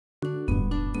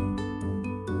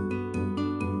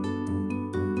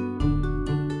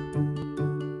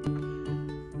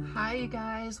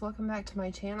guys, welcome back to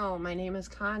my channel. My name is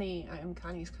Connie. I am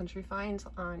Connie's Country Finds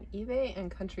on eBay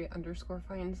and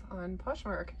country_finds on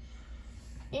Poshmark.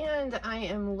 And I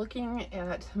am looking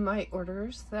at my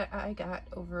orders that I got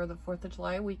over the 4th of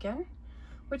July weekend,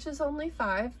 which is only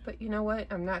 5, but you know what?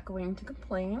 I'm not going to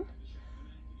complain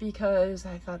because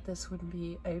I thought this would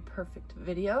be a perfect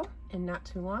video and not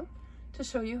too long to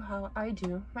show you how I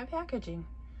do my packaging.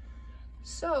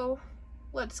 So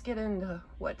let's get into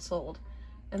what sold,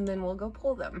 and then we'll go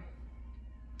pull them.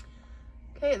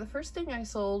 Okay, the first thing I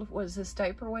sold was this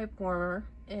diaper wipe warmer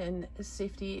and a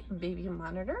safety baby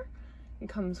monitor. It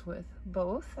comes with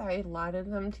both. I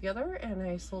lotted them together and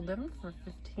I sold them for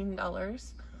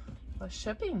 $15 plus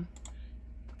shipping.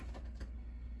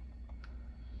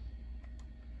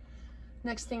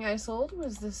 Next thing I sold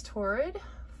was this Torrid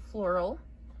floral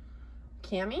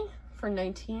cami for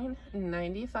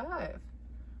 $19.95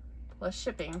 plus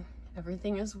shipping.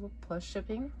 Everything is plus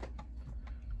shipping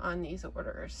on these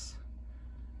orders.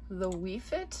 The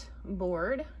WeFit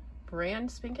board, brand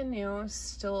spanking new,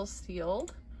 still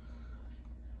sealed.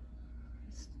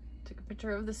 Took a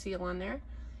picture of the seal on there,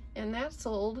 and that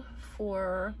sold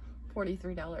for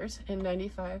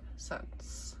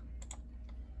 $43.95.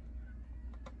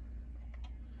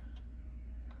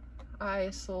 I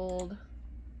sold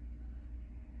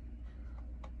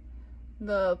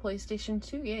the PlayStation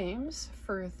 2 games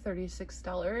for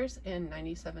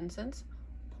 $36.97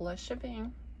 plus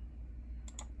shipping.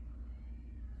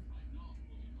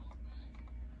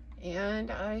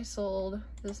 And I sold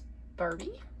this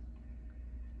Barbie,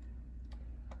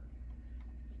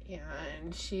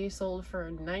 and she sold for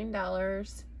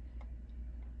 $9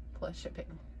 plus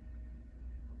shipping.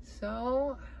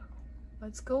 So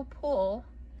let's go pull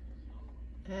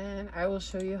and I will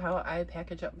show you how I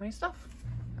package up my stuff.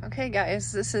 Okay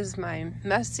guys, this is my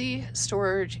messy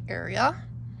storage area,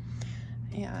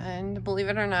 and believe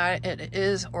it or not, it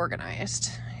is organized.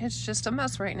 It's just a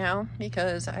mess right now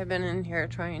because I've been in here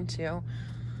trying to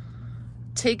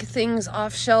take things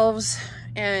off shelves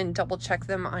and double check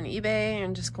them on eBay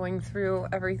and just going through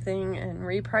everything and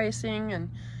repricing and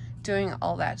doing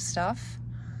all that stuff.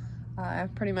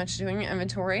 Pretty much doing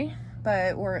inventory,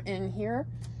 but we're in here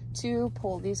to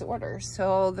pull these orders.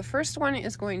 So the first one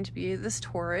is going to be this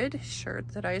Torrid shirt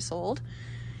that I sold.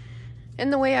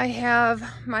 And the way I have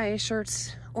my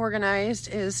shirts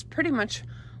organized is pretty much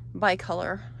by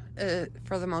color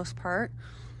for the most part.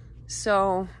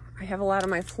 So I have a lot of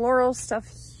my floral stuff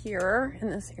here in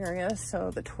this area. So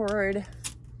the Torrid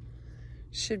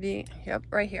should be, yep,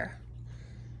 right here.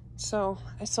 So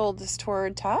I sold this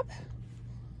Torrid top.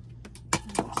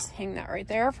 I'll just hang that right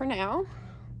there for now.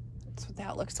 That's what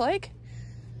that looks like.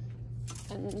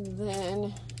 And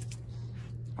then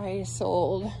I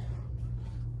sold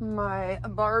my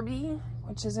Barbie,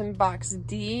 which is in box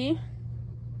D.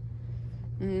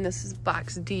 And this is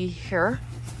box D here.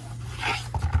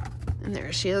 And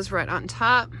there she is right on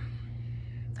top.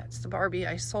 That's the Barbie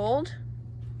I sold.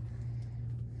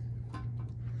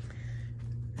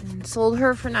 And sold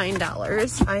her for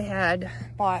 $9. I had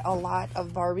bought a lot of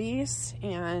Barbies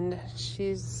and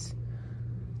she's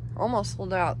almost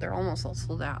sold out. They're almost all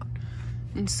sold out.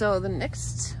 And so the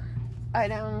next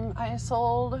item I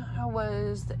sold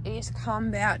was the Ace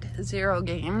Combat Zero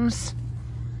games.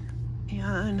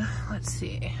 And let's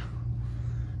see.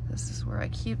 This is where I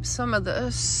keep some of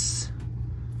this.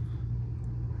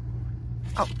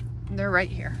 Oh, they're right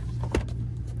here.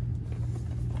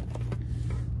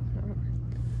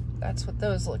 That's what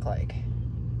those look like.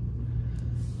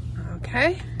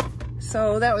 Okay,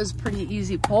 so that was pretty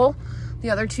easy pull. The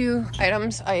other two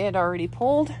items I had already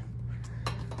pulled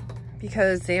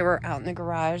because they were out in the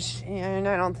garage, and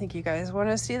I don't think you guys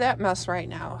want to see that mess right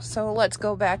now. So let's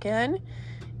go back in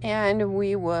and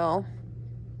we will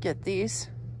get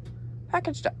these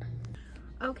packaged up.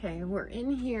 Okay, we're in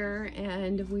here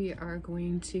and we are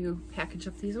going to package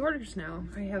up these orders now.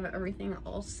 I have everything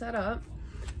all set up.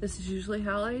 This is usually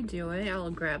how I do it. I'll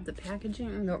grab the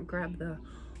packaging, grab the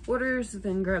orders,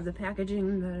 then grab the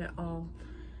packaging that it all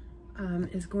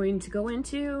is going to go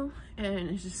into,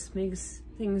 and it just makes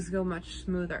things go much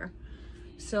smoother.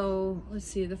 So let's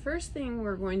see, the first thing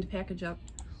we're going to package up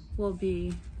will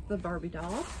be the Barbie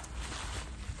doll.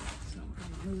 So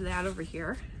I'll move that over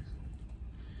here.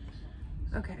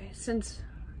 Okay, since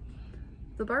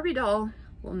the Barbie doll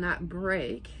will not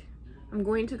break, I'm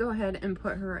going to go ahead and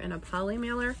put her in a poly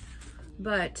mailer,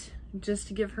 but just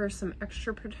to give her some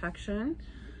extra protection,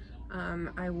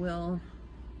 I will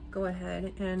go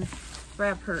ahead and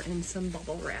wrap her in some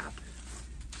bubble wrap.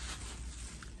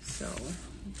 So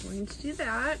I'm going to do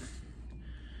that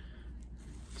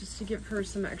just to give her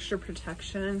some extra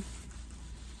protection.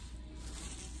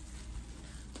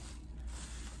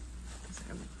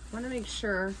 want to make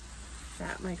sure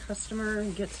that my customer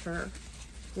gets her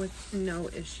with no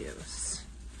issues.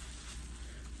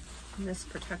 And this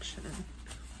protection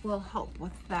will help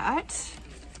with that.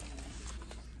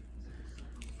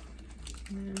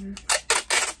 And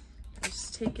I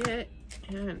just take it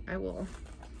and I will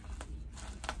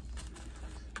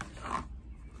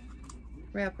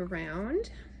wrap around.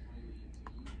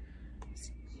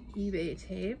 It's eBay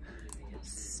tape. It gets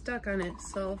stuck on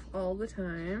itself all the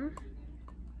time.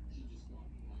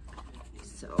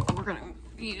 So we're gonna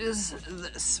use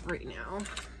this right now.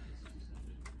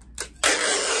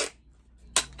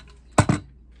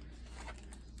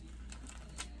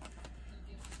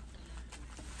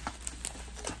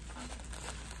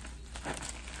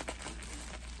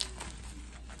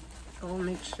 I'll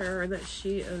make sure that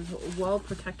she is well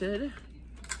protected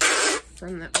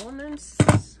from the elements,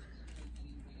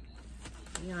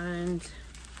 and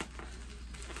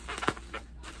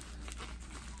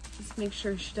just make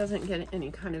sure she doesn't get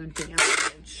any kind of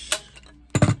damage.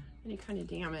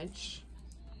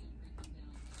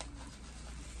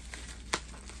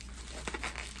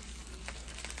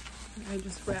 I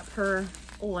just wrap her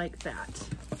like that.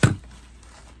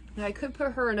 Now I could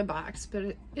put her in a box, but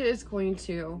it is going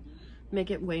to make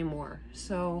it way more.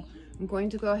 So I'm going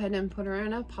to go ahead and put her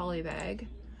in a poly bag.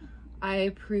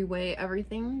 I pre-weigh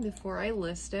everything before I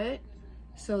list it,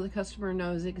 so the customer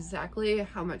knows exactly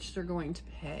how much they're going to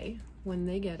pay when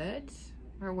they get it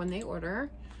or when they order.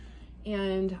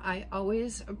 And I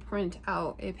always print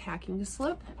out a packing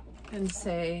slip and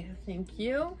say thank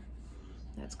you.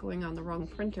 That's going on the wrong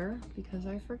printer because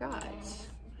I forgot.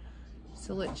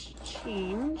 So let's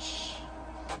change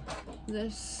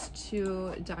this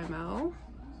to Dymo.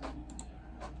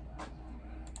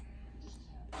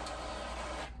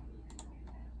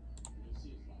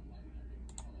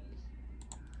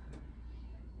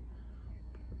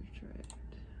 Portrait.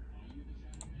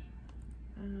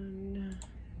 And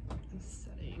the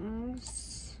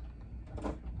settings.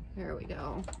 There we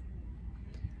go.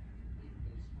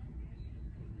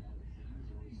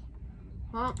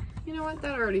 Well, you know what?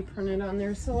 That already printed on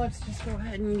there, so let's just go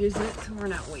ahead and use it so we're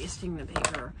not wasting the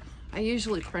paper. I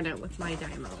usually print it with my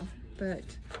Dymo, but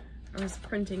I was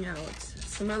printing out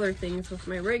some other things with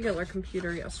my regular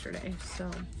computer yesterday, so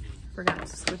forgot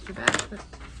to switch it back, but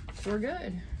we're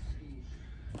good.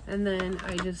 And then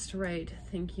I just write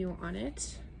thank you on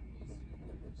it,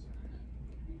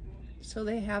 so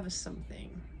they have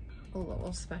something a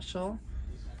little special.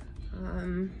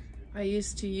 I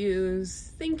used to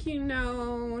use thank you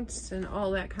notes and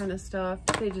all that kind of stuff.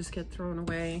 They just get thrown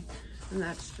away, and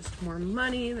that's just more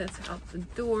money that's out the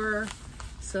door.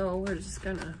 So we're just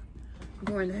gonna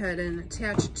go ahead and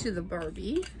attach it to the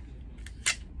Barbie,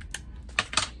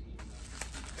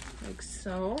 like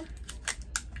so.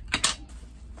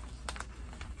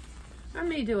 I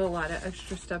may do a lot of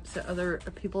extra steps that other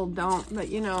people don't, but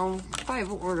you know, if I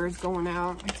have orders going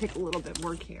out, I take a little bit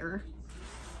more care.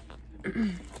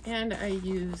 And I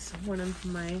use one of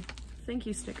my thank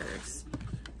you stickers.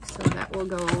 So that will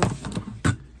go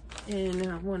in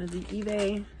one of the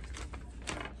eBay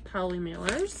poly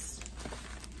mailers.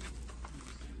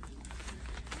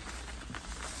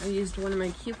 I used one of my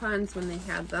coupons when they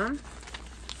had them.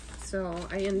 So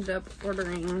I ended up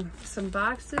ordering some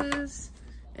boxes,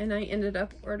 and I ended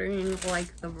up ordering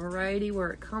like the variety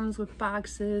where it comes with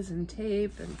boxes and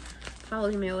tape and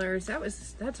poly mailers.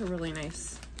 That's a really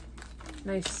nice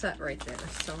set right there.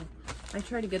 So I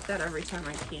try to get that every time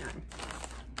I can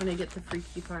when I get the free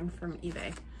coupon from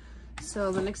eBay.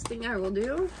 So the next thing I will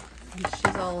do,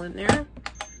 she's all in there,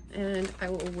 and I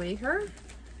will weigh her.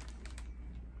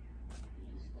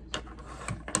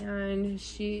 And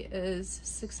she is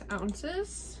 6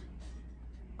 ounces.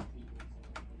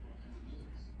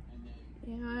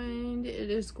 And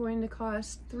it is going to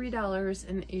cost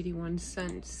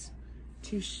 $3.81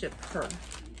 to ship her.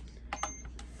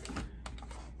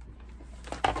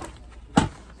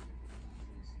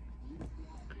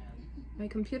 My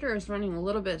computer is running a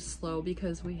little bit slow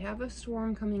because we have a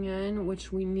storm coming in,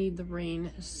 which we need the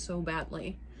rain so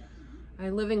badly.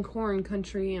 I live in corn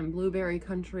country and blueberry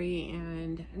country,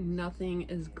 and nothing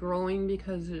is growing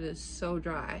because it is so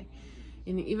dry.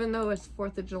 And even though it's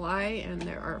 4th of July and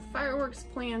there are fireworks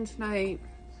planned tonight,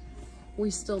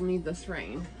 we still need this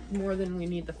rain more than we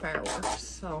need the fireworks.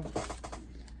 So,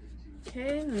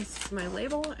 okay, and this is my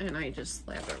label, and I just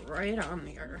slap it right on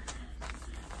there.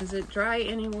 Is it dry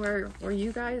anywhere where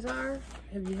you guys are?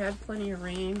 Have you had plenty of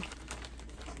rain?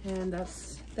 And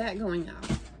that's that going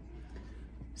out.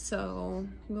 So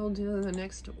we'll do the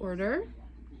next order.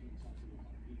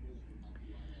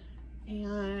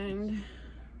 And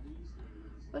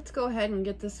let's go ahead and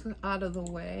get this out of the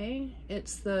way.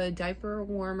 It's the diaper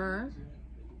warmer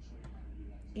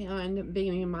and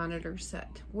baby monitor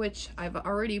set, which I've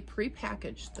already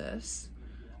pre-packaged this.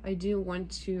 I do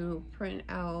want to print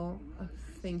out a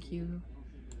thank you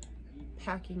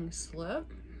packing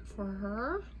slip for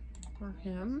her or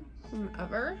him,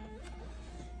 whomever.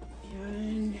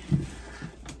 And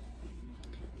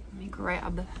let me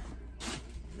grab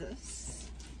this.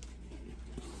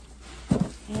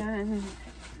 And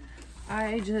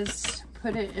I just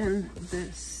put it in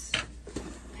this,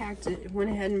 went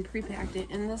ahead and pre-packed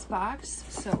it in this box,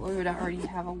 so it would already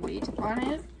have a weight on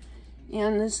it.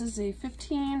 And this is a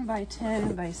 15 by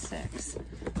 10 by 6,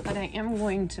 but I am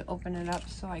going to open it up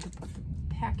so I can put the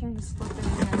packing slip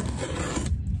in there.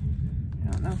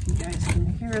 I don't know if you guys can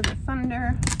hear the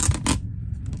thunder.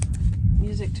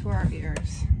 Music to our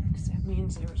ears, because that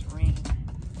means there's rain.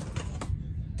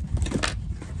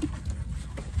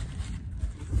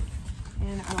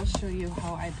 And I'll show you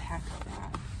how I pack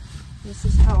that. This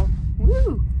is how,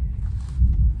 woo!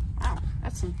 Wow,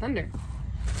 that's some thunder.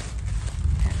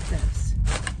 Pack this.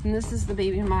 And this is the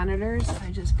baby monitors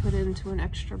I just put into an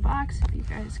extra box, if you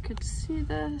guys could see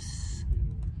this.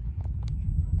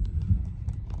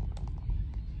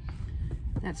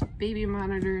 That's baby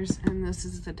monitors, and this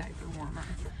is the diaper warmer.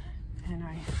 And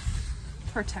I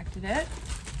protected it.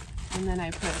 And then I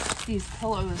put these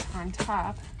pillows on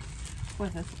top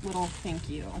with a little thank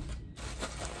you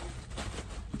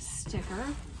sticker.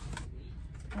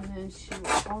 And then she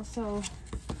will also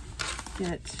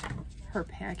get her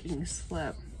packing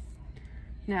slip.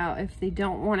 Now, if they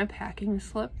don't want a packing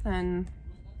slip, then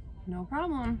no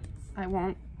problem. I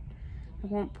won't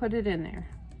put it in there.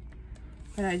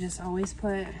 But I just always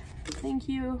put thank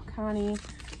you, Connie,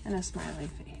 and a smiley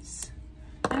face.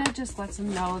 And it just lets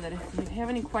them know that if you have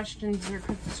any questions or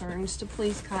concerns, to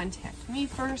please contact me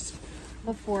first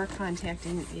before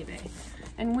contacting eBay.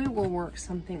 And we will work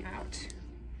something out.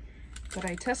 But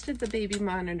I tested the baby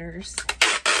monitors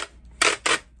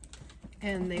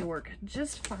and they work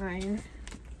just fine.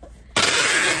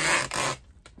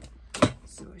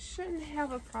 So I shouldn't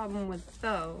have a problem with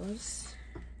those.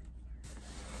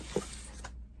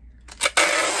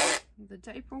 The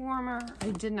diaper warmer, I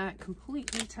did not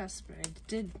completely test, but I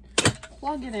did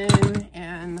plug it in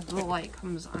and the light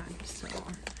comes on. So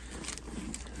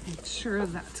I'm sure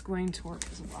that's going to work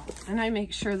as well. And I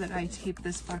make sure that I tape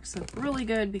this box up really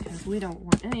good because we don't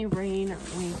want any rain or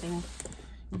anything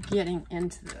getting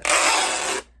into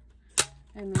this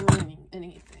and ruining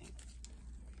anything.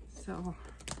 So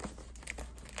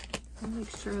I'll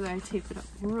make sure that I tape it up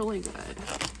really good.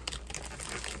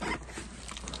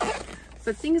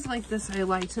 But things like this I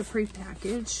like to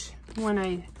pre-package when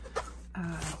I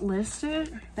list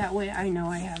it. That way I know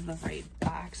I have the right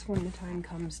box when the time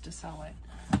comes to sell it.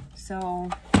 So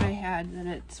I had that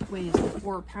it weighs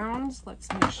 4 pounds. Let's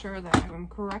make sure that I'm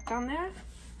correct on that.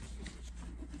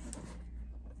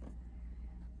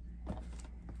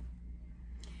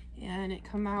 And it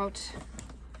come out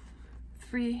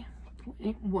 3.14.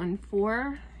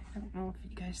 I don't know if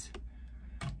you guys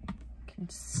can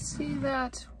see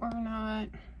that or not.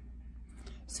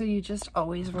 So you just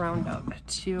always round up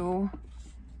to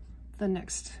the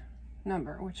next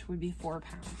number, which would be 4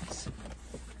 pounds.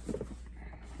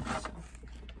 So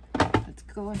let's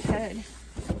go ahead,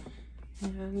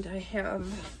 and I have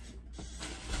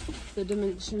the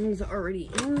dimensions already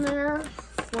in there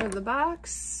for the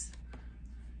box,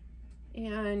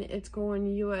 and it's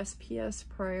going USPS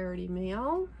priority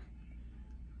mail.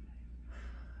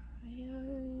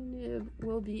 And it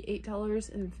will be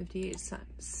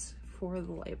 $8.58 for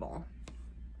the label.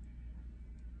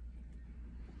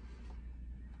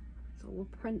 So we'll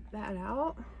print that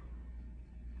out.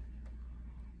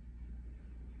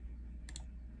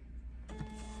 It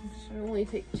should only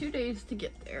take 2 days to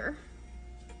get there.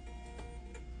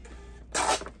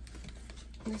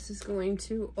 This is going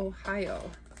to Ohio,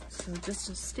 so just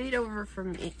a state over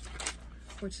from me,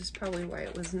 which is probably why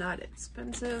it was not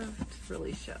expensive to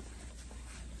really ship.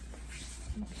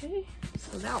 Okay,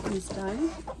 so that one's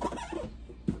done.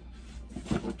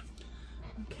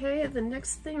 Okay, the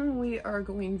next thing we are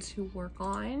going to work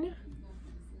on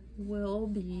will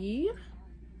be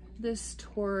this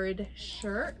Torrid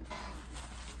shirt.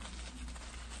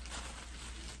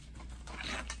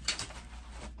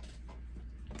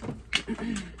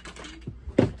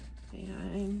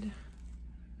 And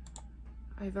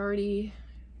I've already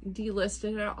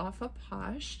delisted it off of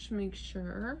Posh to make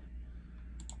sure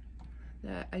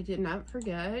that I did not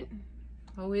forget.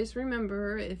 Always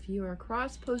remember, if you are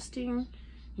cross-posting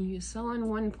and you sell on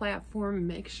one platform,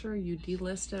 make sure you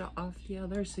delist it off the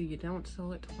other so you don't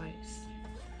sell it twice.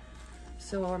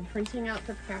 So I'm printing out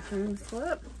the packing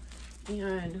slip,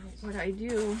 and what I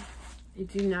do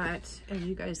not, as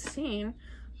you guys seen,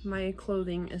 my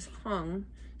clothing is hung,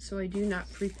 so I do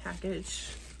not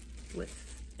pre-package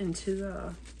into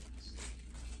the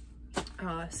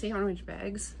sandwich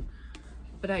bags,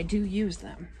 but I do use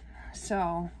them.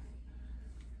 So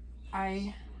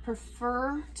I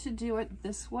prefer to do it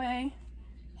this way,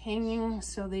 hanging,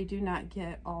 so they do not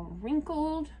get all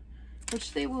wrinkled,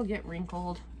 which they will get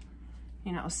wrinkled,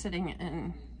 you know, sitting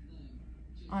in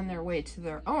on their way to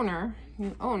their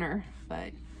new owner,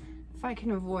 but if I can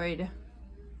avoid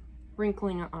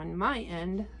wrinkling on my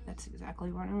end, that's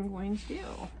exactly what I'm going to do.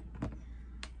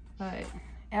 But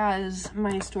as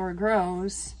my store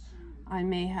grows, I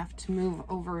may have to move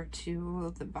over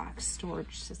to the box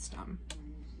storage system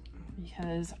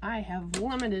because I have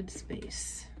limited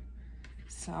space.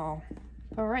 So,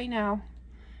 but right now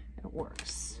it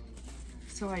works.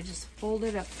 So I just fold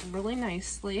it up really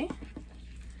nicely.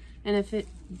 And if it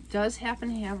does happen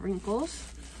to have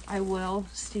wrinkles, I will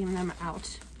steam them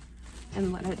out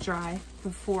and let it dry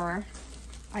before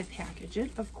I package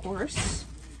it, of course,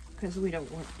 because we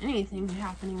don't want anything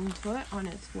happening to it on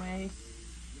its way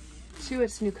to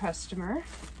its new customer.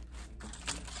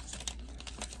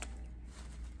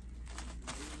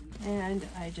 And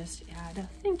I just add a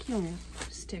thank you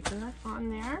sticker on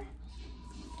there.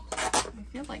 I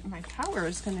feel like my power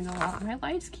is gonna go out. My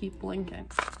lights keep blinking.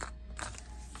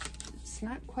 It's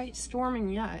not quite storming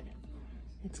yet.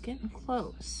 It's getting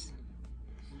close.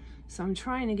 So I'm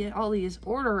trying to get all these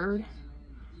ordered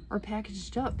or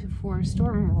packaged up before a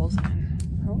storm rolls in.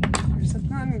 Oh, there's a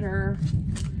thunder.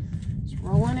 It's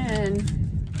rolling in.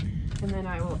 And then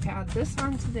I will add this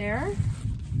onto there.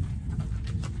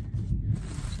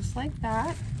 Just like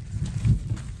that.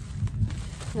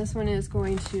 This one is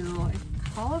going to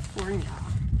California.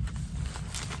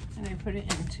 And I put it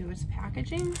into its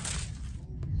packaging,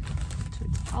 to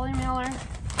its poly mailer,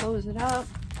 close it up.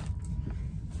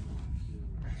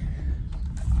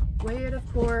 Weigh it, of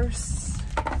course.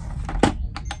 All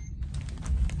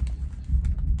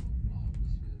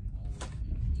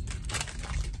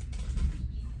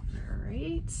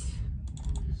right.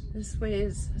 This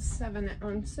weighs 7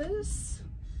 ounces.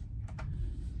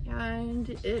 And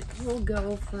it will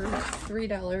go for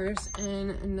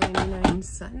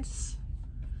 $3.99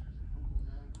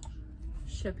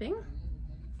 shipping.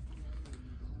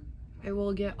 I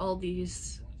will get all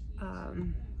these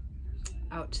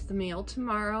out to the mail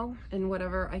tomorrow, and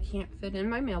whatever I can't fit in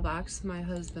my mailbox, my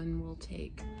husband will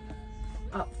take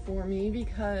up for me,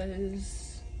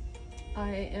 because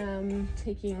I am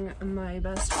taking my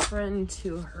best friend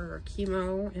to her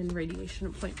chemo and radiation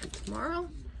appointment tomorrow.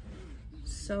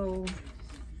 So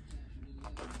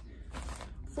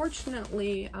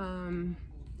fortunately,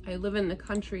 I live in the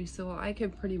country, so I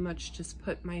could pretty much just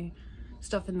put my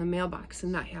stuff in the mailbox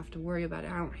and not have to worry about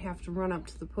it. I don't have to run up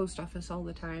to the post office all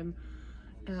the time,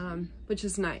 which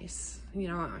is nice. You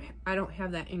know, I don't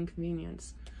have that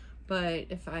inconvenience. But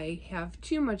if I have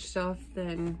too much stuff,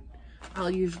 then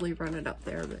I'll usually run it up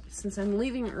there. But since I'm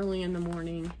leaving early in the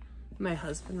morning, my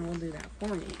husband will do that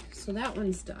for me. So that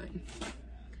one's done.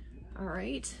 All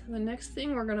right, the next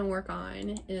thing we're gonna work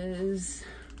on is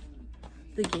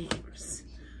the games.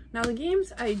 Now the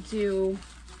games I do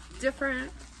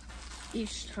different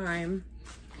each time.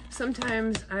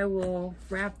 Sometimes I will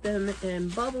wrap them in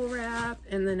bubble wrap,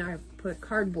 and then I put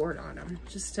cardboard on them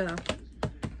just to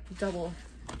double,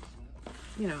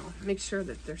 you know, make sure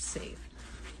that they're safe.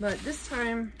 But this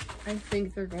time I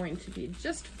think they're going to be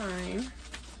just fine,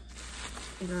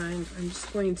 and I'm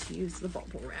just going to use the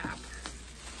bubble wrap.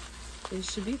 They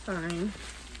should be fine.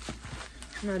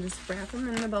 And I'll just wrap them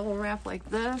in the bubble wrap like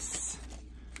this.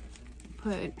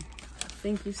 Put a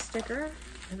thank you sticker.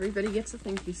 Everybody gets a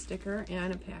thank you sticker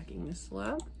and a packing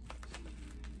slip,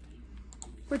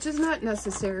 which is not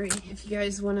necessary. If you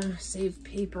guys want to save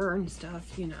paper and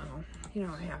stuff, you know, you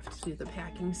don't have to do the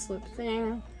packing slip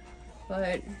thing.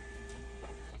 But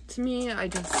to me, I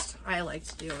like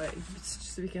to do it. It's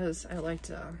just because I like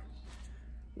to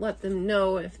let them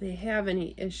know if they have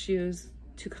any issues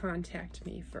to contact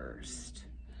me first.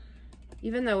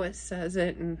 Even though it says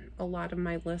it in a lot of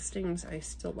my listings, I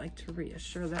still like to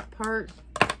reassure that part.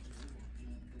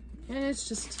 And it's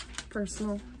just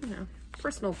personal, you know,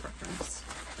 personal preference.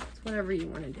 It's whatever you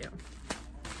want to do.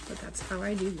 But that's how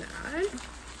I do that.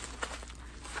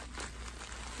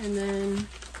 And then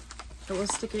I will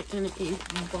stick it in a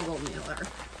bubble mailer,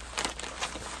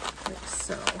 like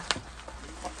so.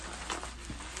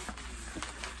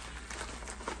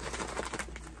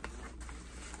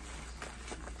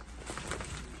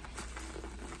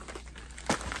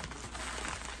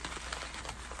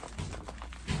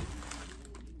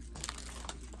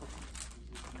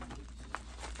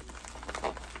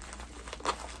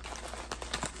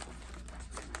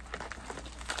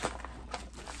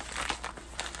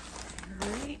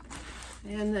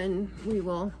 And then we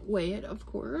will weigh it, of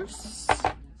course.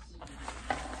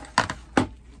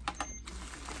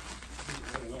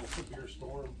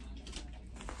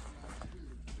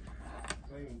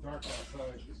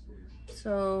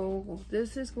 So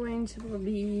this is going to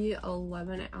be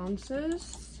 11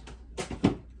 ounces.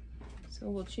 So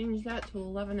we'll change that to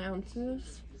 11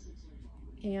 ounces.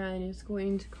 And it's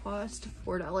going to cost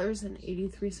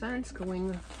 $4.83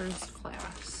 going first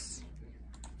class.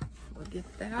 We'll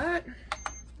get that.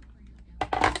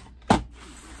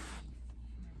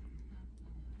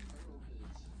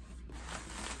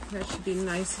 That should be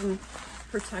nice and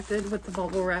protected with the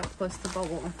bubble wrap plus the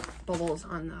bubbles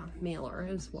on the mailer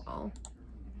as well.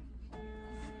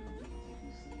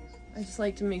 I just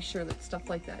like to make sure that stuff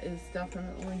like that is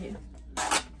definitely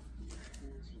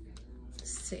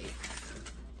safe.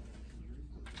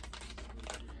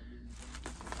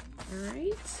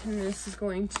 Alright, and this is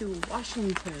going to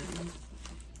Washington.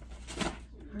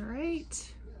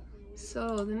 Alright,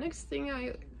 so the next thing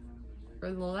the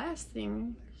last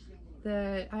thing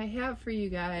that I have for you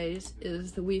guys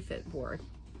is the Wii Fit board.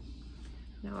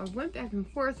 Now I went back and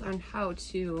forth on how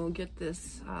to get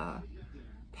this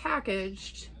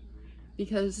packaged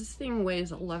because this thing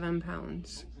weighs 11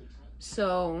 pounds.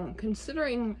 So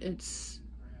considering it's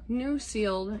new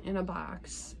sealed in a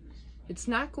box, it's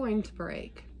not going to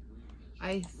break.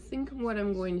 I think what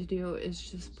I'm going to do is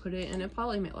just put it in a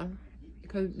poly mailer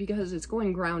because it's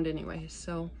going ground anyway,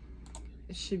 so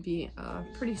it should be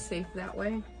pretty safe that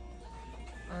way.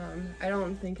 I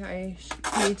don't think I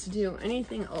need to do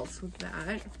anything else with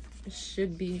that. It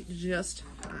should be just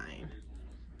fine,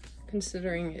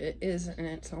 considering it is in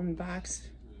its own box.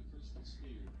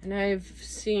 And I've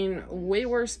seen way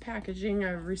worse packaging.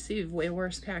 I've received way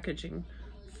worse packaging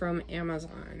from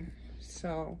Amazon.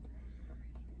 So,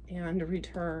 and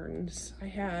returns. I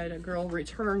had a girl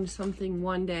return something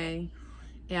one day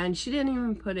and she didn't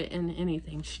even put it in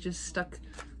anything. She just stuck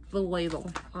the label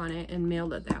on it and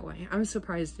mailed it that way. I'm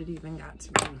surprised it even got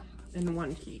to me in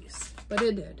one piece, but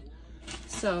it did.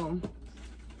 So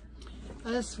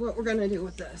that's what we're gonna do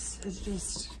with this, is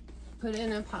just put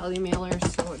in a poly mailer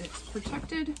so it's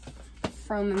protected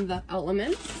from the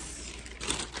elements.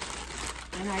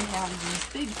 And I have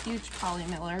these big, huge poly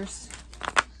mailers.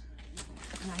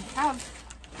 And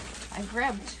I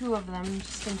grabbed 2 of them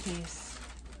just in case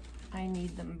I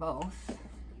need them both.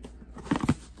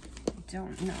 I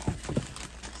don't know.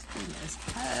 This thing is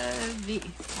heavy.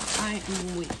 I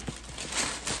am weak.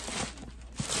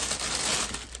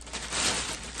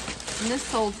 And this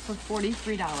sold for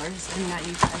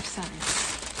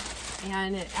 $43.95.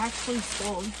 And it actually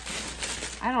sold,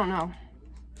 I don't know,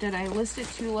 did I list it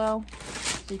too low?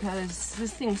 Because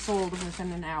this thing sold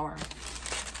within an hour.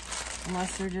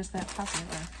 Unless they're just that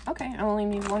popular. Okay, I only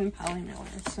need 1 poly mailer,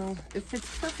 so it fits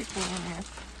perfectly in there,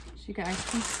 so you guys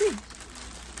can see.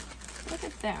 Look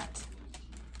at that.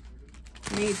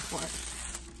 Made for it.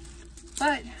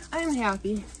 But I'm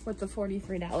happy with the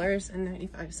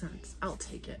 $43.95. I'll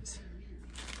take it.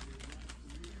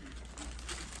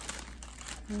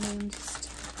 And then just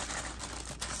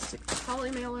stick the poly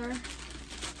mailer.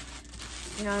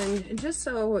 And just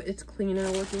so it's cleaner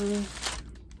looking,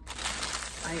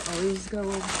 I always go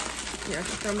the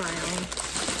extra mile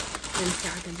in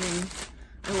packaging.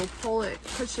 I will pull it,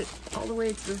 push it all the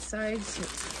way to the side so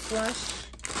it's flush,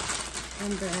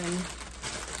 and then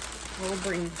we'll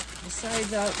bring the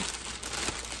sides up.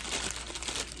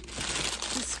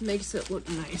 This makes it look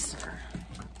nicer.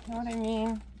 You know what I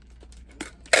mean?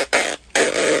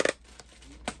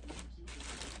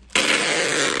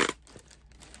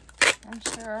 I'm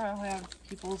sure I'll have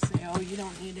people say, oh, you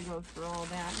don't need to go through all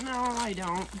that. No, I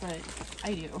don't, but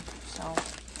I do, so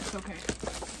it's okay.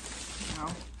 You know,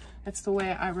 that's the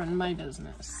way I run my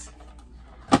business.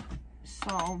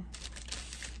 So, all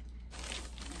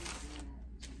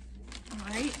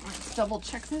right, let's double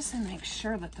check this and make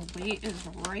sure that the weight is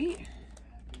right.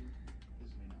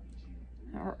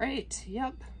 All right,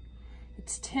 yep,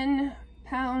 it's 10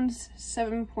 pounds,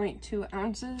 7.2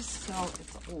 ounces, so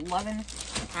it's 11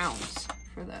 pounds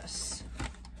for this.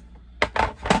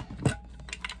 I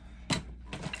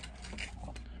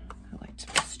like to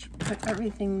put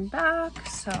everything back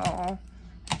so I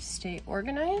stay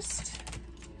organized.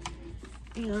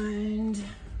 And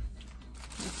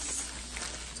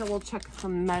let's double check the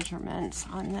measurements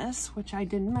on this, which I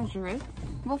did measure it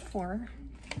before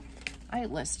I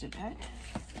listed it.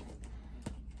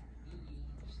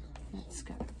 It's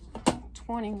got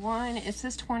 21, it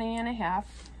says 20 and a half,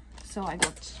 so I go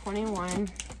to 21,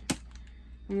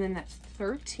 and then that's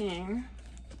 13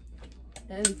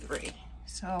 and 3.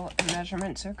 So the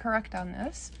measurements are correct on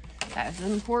this. That's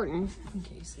important in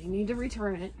case they need to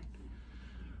return it,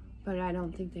 but I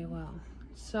don't think they will.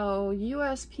 So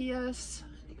USPS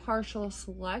partial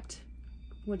select,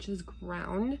 which is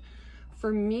ground.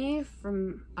 For me,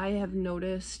 I have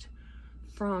noticed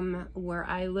from where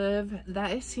I live,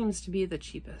 that seems to be the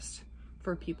cheapest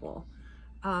for people.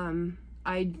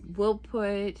 I will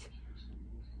put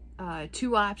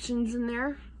 2 options in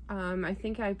there. I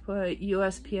think I put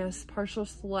USPS partial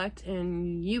select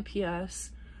and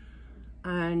UPS,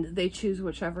 and they choose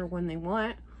whichever one they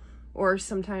want. Or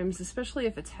sometimes, especially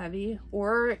if it's heavy,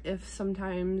 or if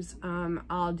sometimes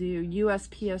I'll do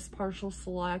USPS partial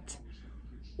select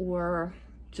or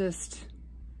just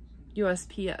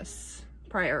USPS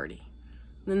priority.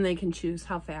 Then they can choose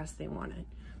how fast they want it.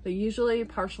 But usually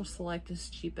partial select is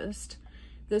cheapest.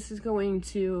 This is going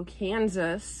to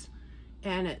Kansas,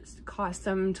 and it cost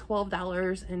them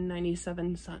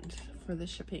 $12.97 for the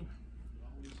shipping.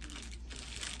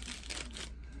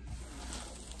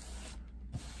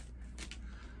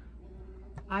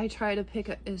 I try to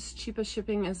pick as cheap a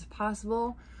shipping as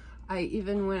possible. I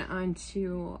even went on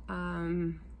to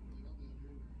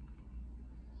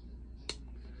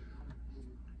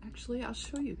actually, I'll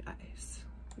show you guys.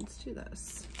 Let's do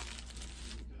this.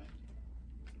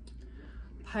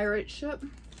 Pirate Ship.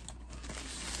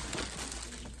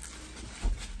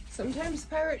 Sometimes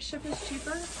Pirate Ship is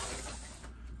cheaper,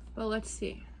 but let's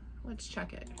see. Let's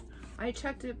check it. I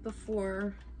checked it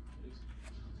before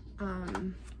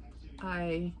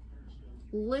I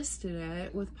listed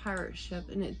it with Pirate Ship,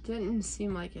 and it didn't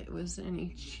seem like it was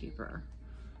any cheaper.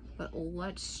 But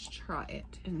let's try it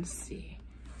and see.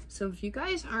 So if you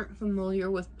guys aren't familiar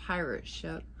with Pirate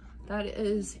Ship, that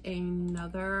is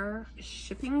another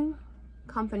shipping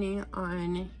company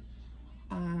on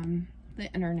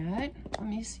the internet. Let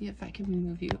me see if I can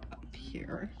move you up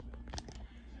here.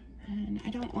 And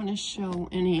I don't want to show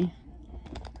any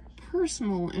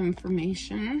personal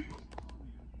information,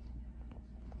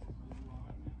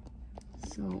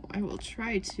 so I will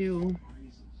try to,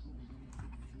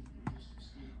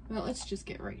 well, let's just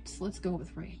get rates. Let's go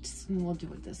with rates, and we'll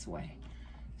do it this way.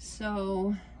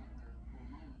 So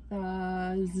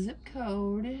the zip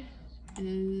code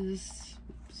is,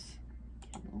 oops,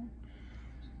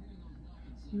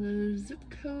 the zip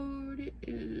code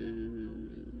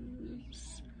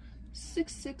is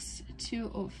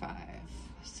 66205.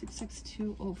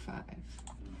 66205.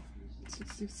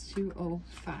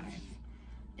 66205.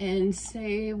 And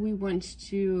say we went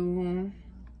to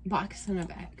box and a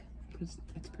bag, because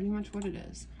that's pretty much what it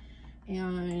is.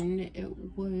 And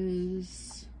it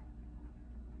was,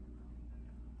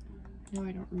 no,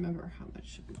 I don't remember how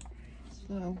much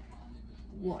the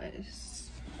was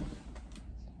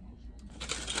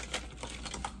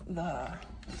the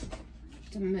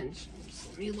dimensions.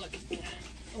 Let me look again.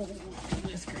 Oh,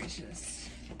 goodness gracious.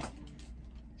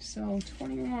 So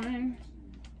 21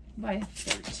 by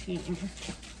 13.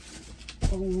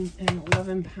 Oh, and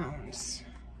 11 pounds.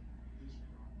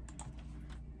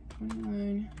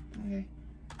 21 by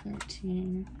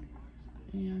 13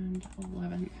 and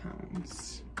 11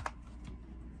 pounds.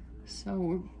 So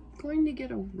we're going to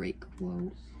get a rate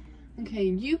quote.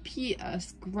 Okay,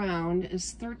 UPS ground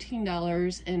is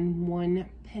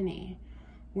 $13.01,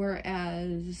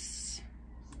 whereas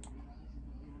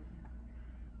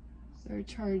they're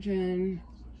charging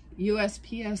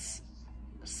USPS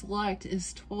select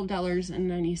is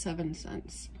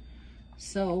 $12.97.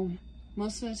 So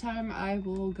most of the time I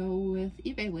will go with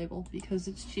eBay label because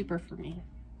it's cheaper for me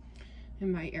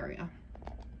in my area.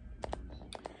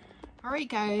 Alright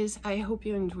guys, I hope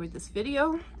you enjoyed this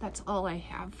video. That's all I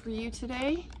have for you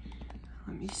today.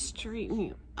 Let me straighten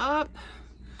you up.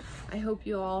 I hope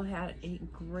you all had a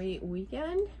great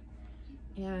weekend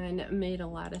and made a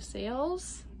lot of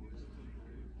sales.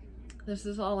 This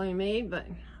is all I made, but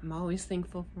I'm always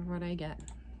thankful for what I get.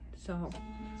 So,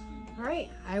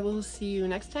 alright, I will see you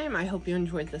next time. I hope you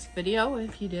enjoyed this video.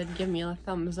 If you did, give me a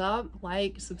thumbs up,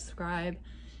 like, subscribe,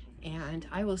 and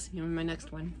I will see you in my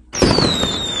next one.